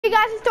Hey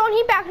guys, it's Throwing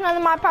Heat back with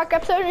another MyPark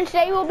episode, and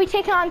today we'll be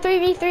taking on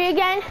 3v3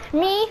 again.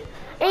 Me,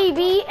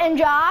 AB, and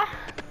Ja.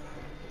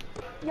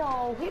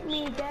 Yo, hit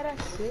me that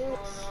assist.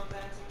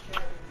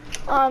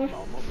 So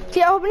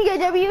yeah, hoping to get a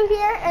W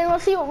here, and we'll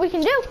see what we can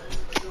do.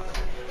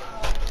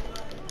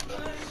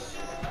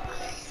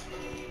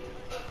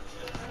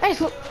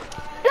 Nice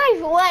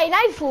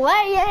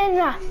lay in.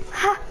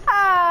 Ha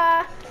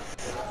ha.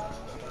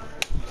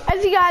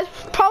 As you guys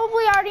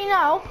probably already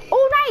know.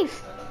 Oh,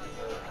 nice.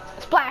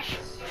 Splash.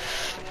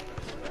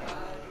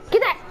 Get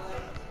that!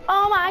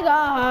 Oh my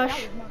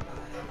gosh!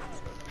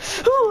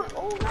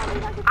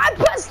 I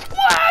pressed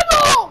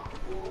square!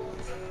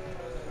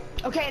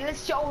 Okay,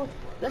 let's show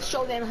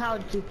them how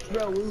to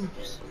throw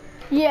oops.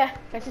 Yeah.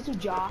 Pass it to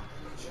Ja,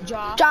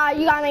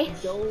 you got me.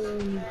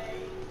 Don't.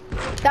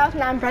 That was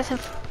not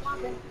impressive.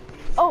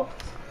 Oh,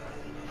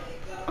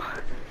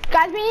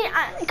 guys,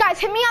 guys,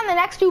 hit me on the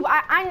next tube.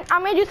 I'm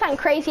gonna do something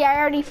crazy. I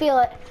already feel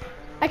it.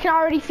 I can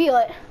already feel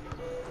it.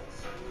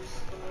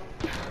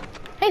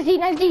 Nice D,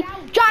 nice D.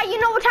 Ja, you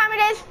know what time it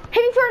is.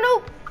 Hit me for a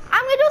loop.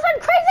 I'm gonna do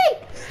something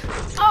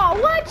crazy. Oh,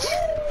 what?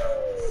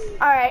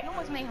 All right. You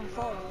almost made him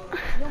fall.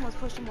 You almost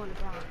pushed him on the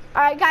ground.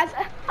 All right, guys.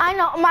 I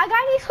know my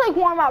guy needs to like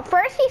warm up.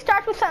 First, he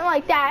starts with something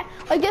like that,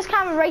 like just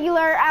kind of a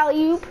regular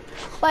alley-oop,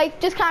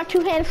 like just kind of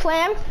two-hand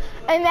slam,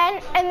 and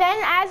then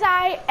as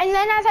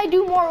I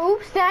do more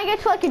oops, then I get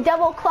to like a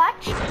double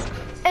clutch,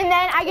 and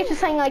then I get to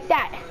something like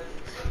that.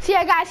 So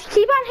yeah, guys,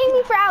 keep on hitting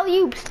me for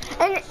alley-oops,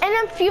 and in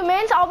a few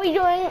minutes I'll be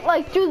doing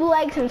like through the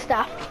legs and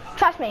stuff.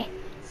 Trust me.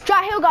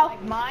 Ja, he'll go.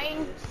 Like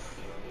mine.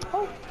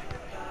 Oh.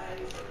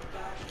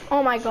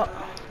 Oh my god.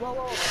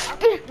 Whoa.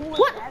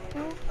 What?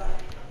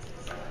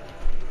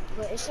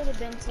 But it should have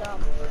been to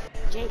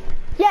Jake.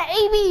 Yeah,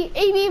 AB,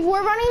 if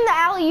we're running the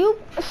alley-oop,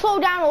 slow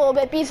down a little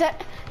bit because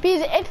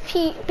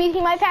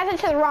he might pass it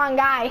to the wrong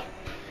guy,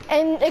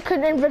 and it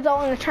could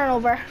result in a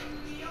turnover.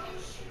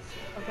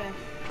 Okay.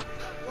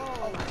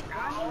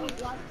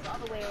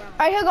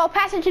 Alright, he'll go.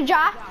 Pass it to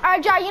Ja.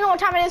 Alright, Ja, you know what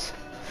time it is.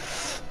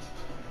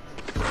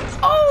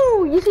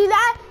 Oh, you see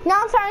that?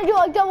 Now I'm starting to do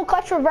like double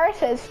clutch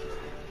reverses.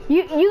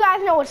 You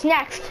guys know what's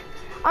next.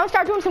 I'm gonna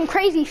start doing some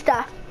crazy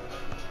stuff.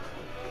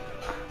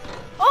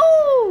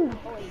 Oh!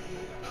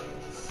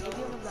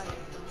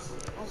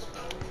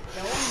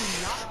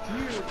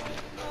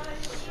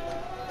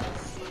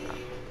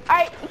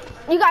 Alright,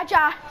 you got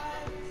Ja.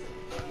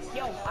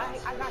 Yo,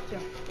 I got you.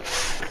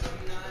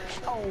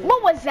 Oh.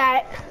 What was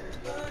that?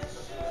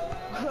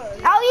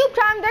 Alley-oop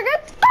time, they're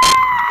good.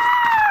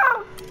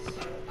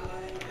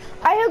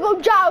 Alright, he'll go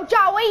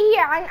Ja, wait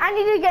here. I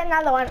need to get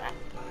another one.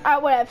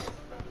 Alright, whatever.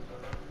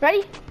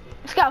 Ready?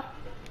 Let's go.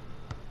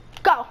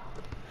 Go.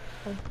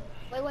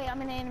 Wait,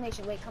 I'm in the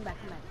animation. Wait, come back.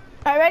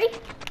 Alright, ready?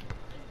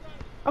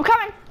 I'm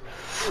coming.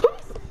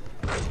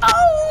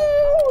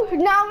 Oh!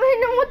 Now I'm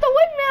hitting him with the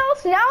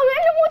windmills.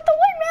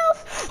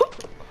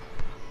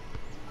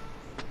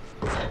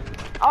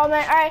 Oh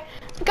man, alright.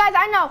 Guys,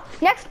 I know.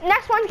 Next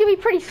one's gonna be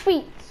pretty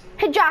sweet.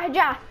 Hit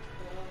Ja.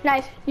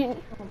 Nice. Next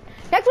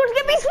one's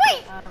gonna be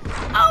sweet.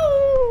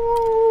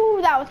 Oh,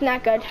 that was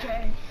not good.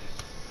 Okay.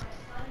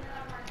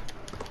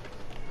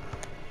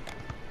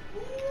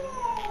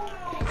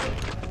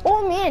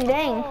 Oh man,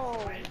 dang.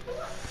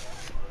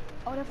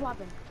 Oh, they're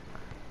flopping.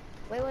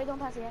 Wait, don't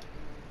pass it yet.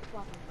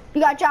 Flopping.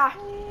 You got Ja.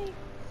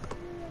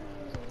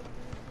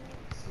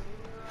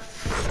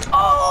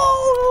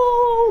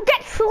 Oh,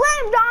 get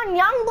slammed on,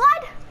 young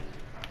blood.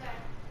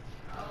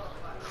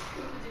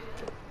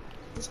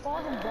 Just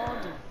call him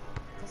Baldy.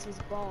 That's his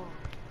ball.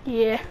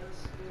 Yeah.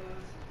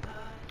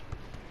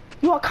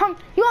 You wanna come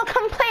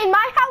play in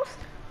my house?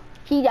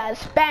 He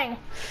does. Bang.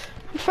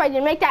 I'm trying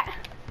to make that.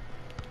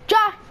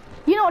 Ja,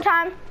 you know what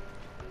time?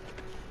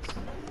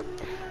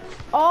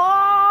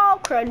 Oh,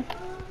 crud.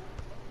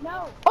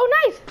 No. Oh,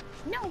 nice.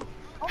 No.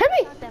 Oh, hit me.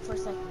 I got that for a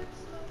second.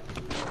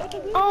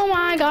 Oh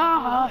my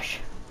gosh.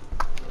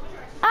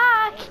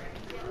 Ah.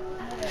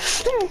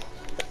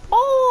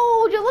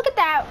 Oh, just look at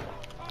that.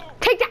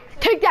 Take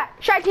that.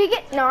 Should I take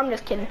it? No, I'm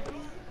just kidding.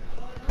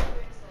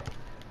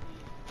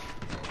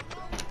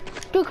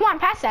 Dude, come on,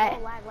 pass that.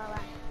 Oh, lag.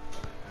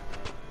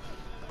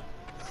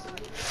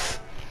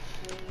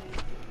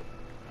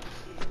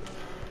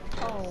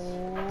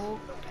 Oh.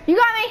 You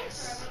got me.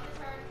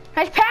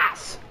 Nice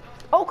pass.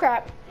 Oh,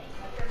 crap.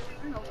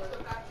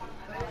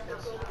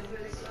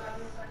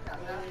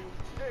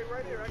 Hey,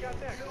 right here, I got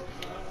that.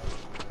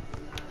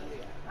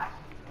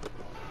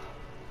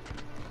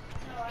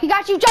 He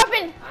got you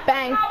jumping.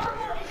 Bang.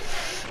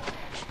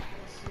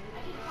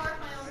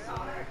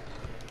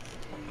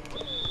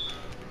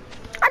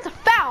 That's a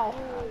foul.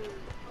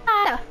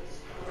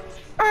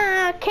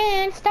 I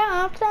can't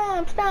stop. Come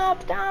on.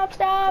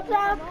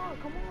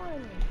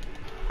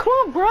 Come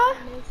on, bruh.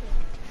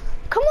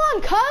 Come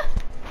on, cut.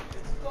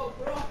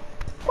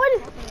 What are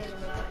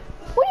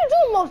you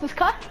doing, Moses,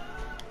 cut?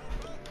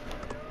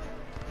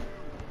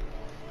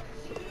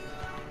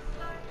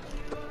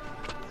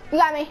 You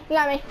got me.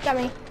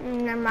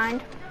 Never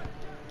mind.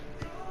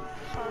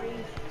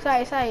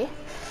 Sorry.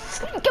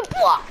 Get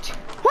blocked.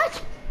 What?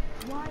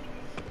 Why?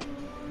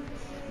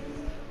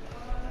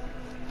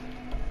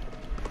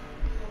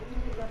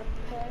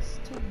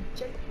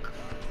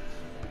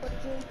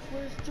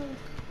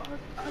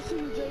 I see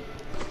you, Jake.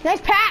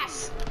 Nice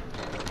pass.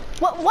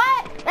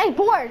 What? Nice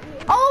board.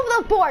 All over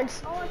those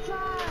boards. Oh, I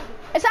tried.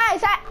 It's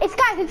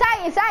guys, it's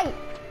I.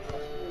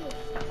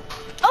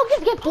 Oh,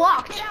 just get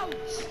blocked.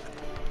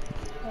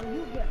 Oh,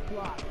 you get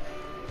blocked.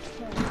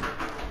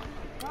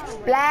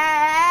 Splash.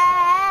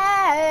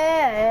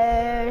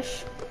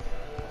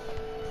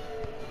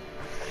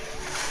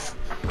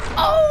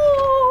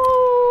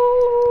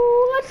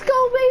 Oh, let's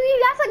go, baby.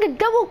 That's like a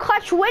double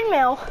clutch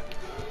windmill.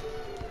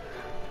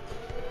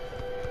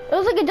 It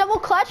was like a double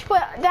clutch,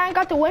 but then I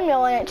got the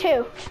windmill in it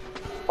too.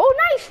 Oh,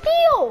 nice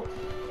steal.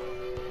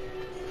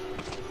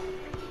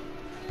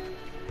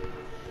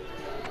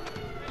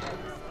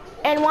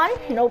 And one?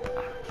 Nope.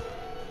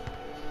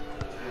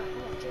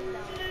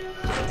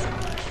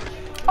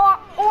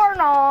 Or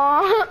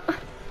not.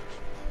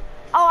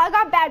 Oh, I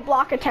got bad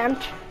block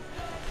attempt.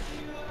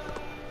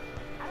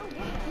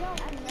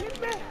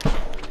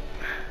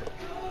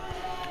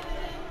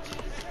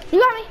 You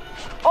got me.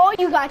 Oh,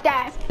 you got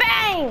that.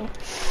 Bang.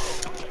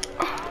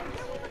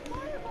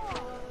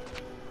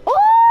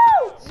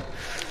 Oh!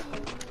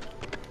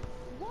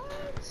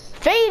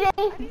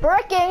 Fading,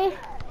 bricking.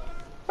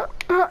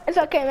 It's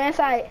okay, man. It's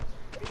alright.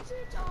 Is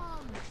it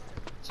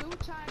 2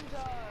 times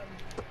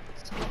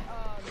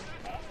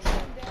X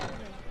and then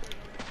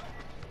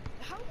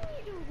how do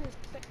we do this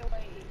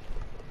away?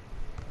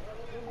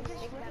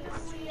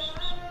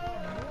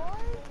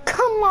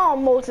 Come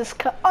on, Moses.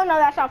 Oh no,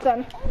 that's not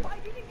them. Oh, I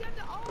didn't get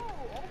the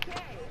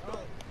okay.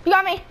 You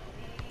got me.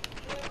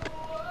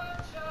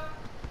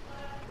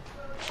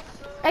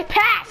 Nice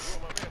pass.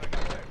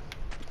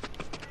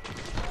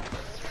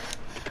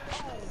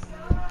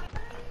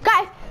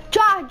 Guys,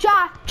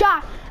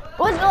 Ja.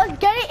 Let's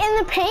get it in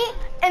the paint,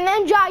 and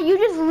then Ja, you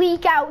just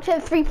leak out to the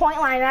 3-point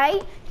line,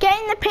 right? Get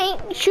in the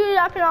paint, shoot it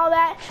up and all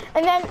that,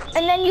 and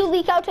then you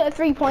leak out to the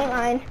 3-point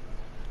line.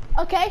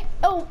 Okay?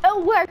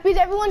 It'll work because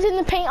everyone's in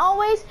the paint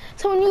always.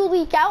 So when you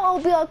leak out, it'll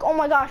be like, oh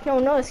my gosh, no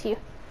one noticed you.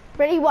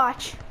 Ready?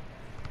 Watch.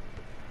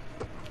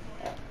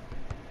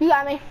 You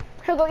got me.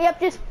 Here we go. Yep,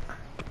 just.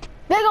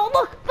 There you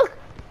go. Look.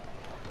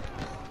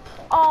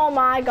 Oh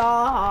my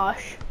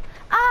gosh.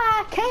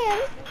 I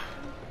can.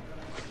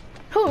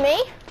 Who,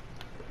 me?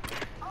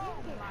 Oh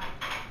my.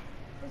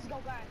 Let's go,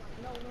 guys.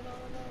 No.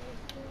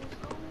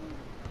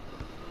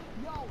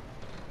 Yo.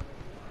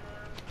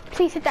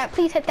 Please hit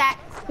that.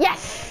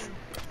 Yes.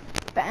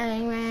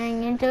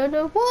 Bang into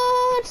the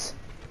woods.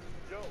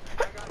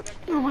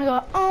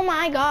 Oh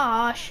my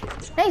gosh.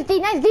 Nice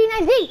D.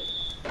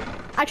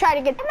 I tried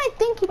to get my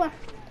thinky one.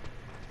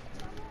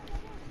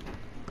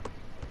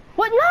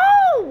 What?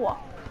 No!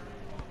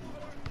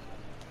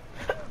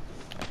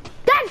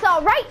 That's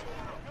all right.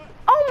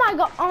 Oh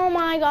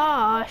my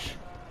gosh.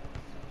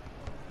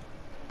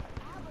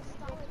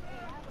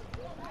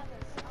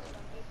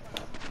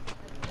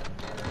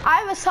 I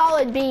have a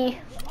solid B.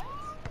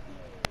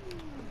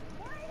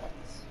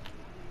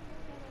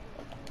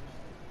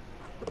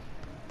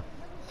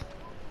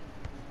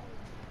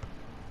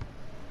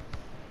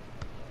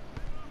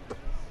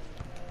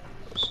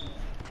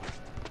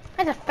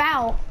 That's a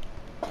foul.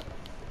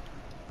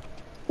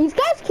 These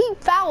guys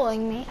keep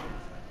fouling me.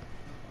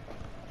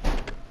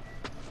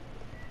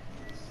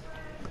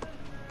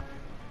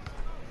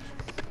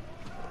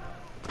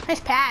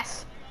 Nice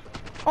pass.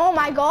 Oh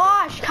my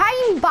gosh. Can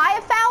I even buy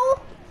a foul?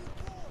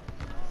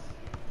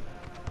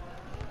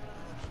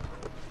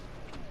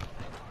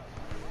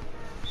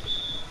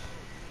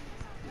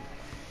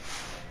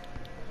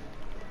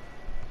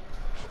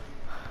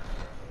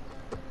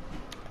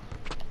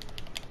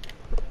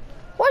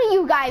 What are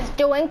you guys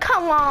doing?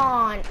 Come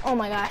on. Oh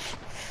my gosh.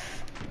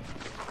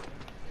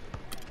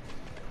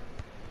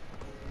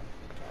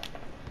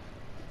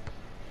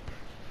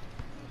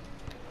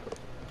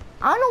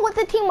 I don't know what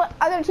the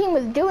other team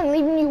was doing,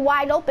 leaving you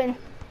wide open.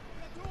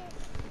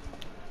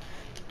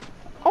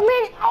 Oh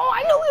man,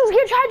 I knew he was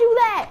gonna try to do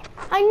that.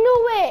 I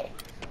knew it.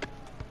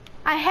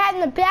 I had in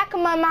the back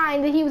of my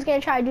mind that he was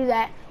gonna try to do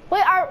that.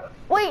 Wait,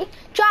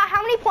 Ja,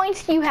 how many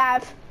points do you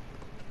have?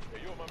 Hey,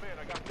 yo, my man,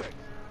 I got text.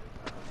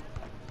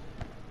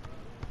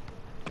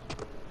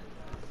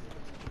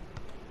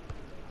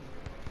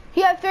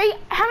 You have 3?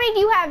 How many do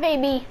you have,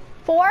 baby?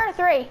 4 or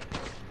 3?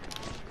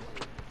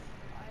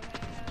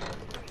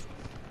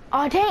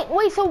 Oh dang,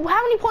 wait, so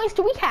how many points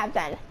do we have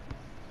then?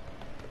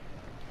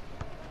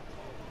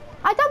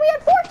 I thought we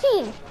had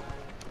 14.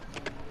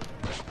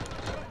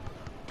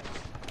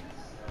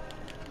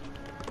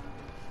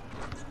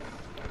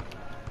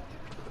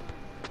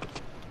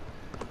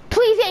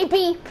 Please,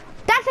 AB.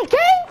 That's a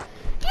game?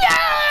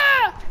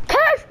 Yeah!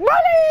 Cash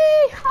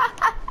money! Ha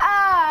ha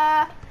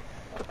ha!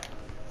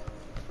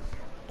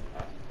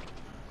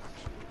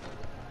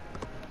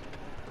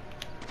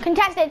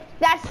 Contested.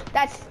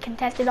 That's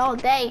contested all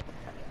day.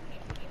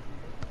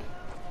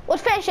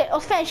 Let's finish it.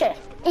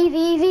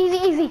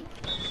 Easy.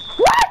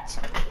 What?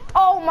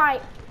 Oh my.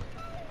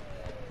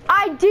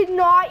 I did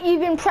not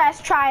even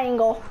press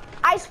triangle.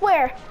 I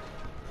swear.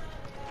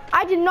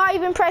 I did not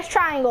even press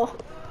triangle.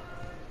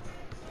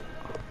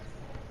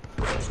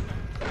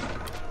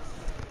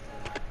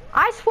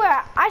 I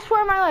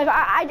swear on my life,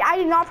 I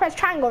did not press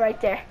triangle right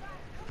there.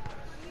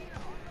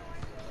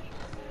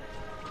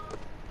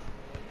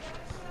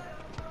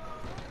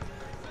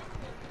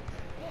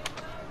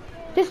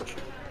 Just,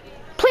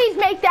 please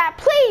make that,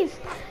 please.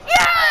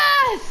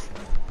 Yes!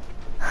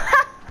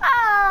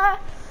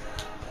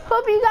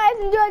 Hope you guys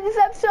enjoyed this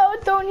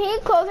episode. Throwing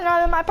heat, closing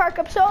on my park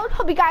episode.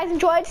 Hope you guys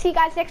enjoyed. See you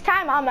guys next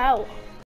time. I'm out.